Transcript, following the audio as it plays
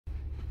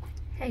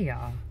Hey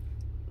y'all,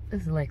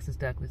 this is Alexis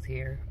Douglas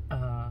here.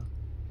 I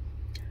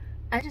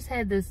just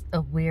had this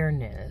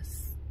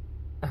awareness,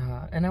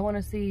 and I want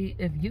to see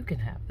if you can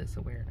have this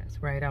awareness,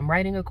 right? I'm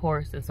writing a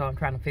course, and so I'm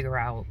trying to figure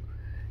out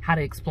how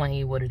to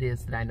explain what it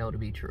is that I know to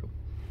be true.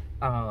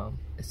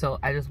 So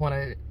I just want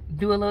to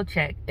do a little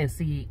check and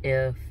see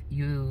if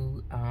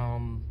you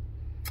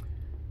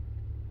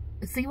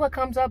see what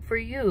comes up for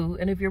you,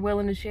 and if you're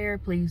willing to share,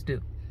 please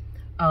do.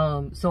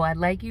 So I'd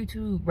like you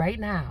to, right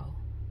now,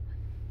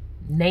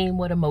 name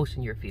what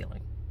emotion you're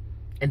feeling.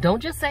 And don't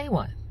just say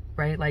one,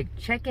 right? Like,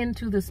 check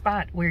into the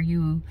spot where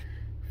you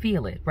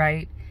feel it,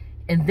 right?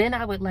 And then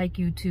I would like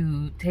you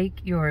to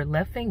take your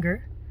left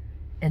finger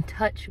and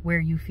touch where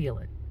you feel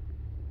it.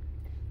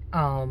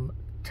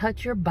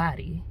 Touch your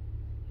body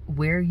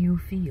where you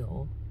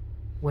feel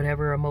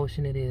whatever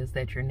emotion it is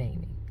that you're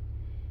naming.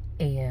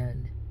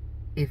 And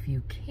if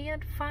you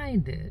can't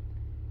find it,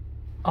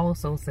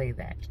 also say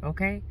that,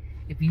 okay?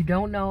 If you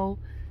don't know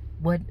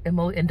what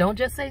emotion, and don't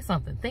just say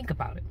something, think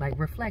about it, like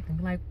reflect and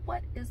be like,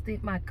 what is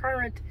my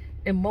current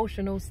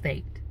emotional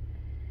state?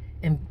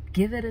 And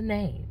give it a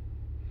name.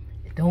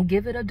 Don't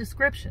give it a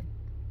description.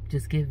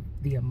 Just give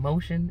the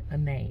emotion a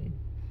name.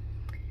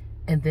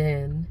 And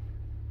then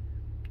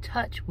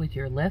touch with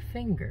your left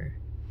finger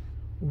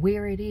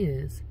where it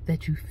is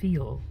that you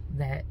feel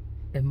that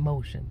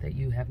emotion that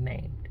you have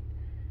named.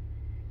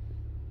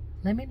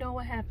 Let me know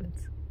what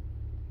happens.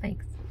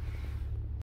 Thanks.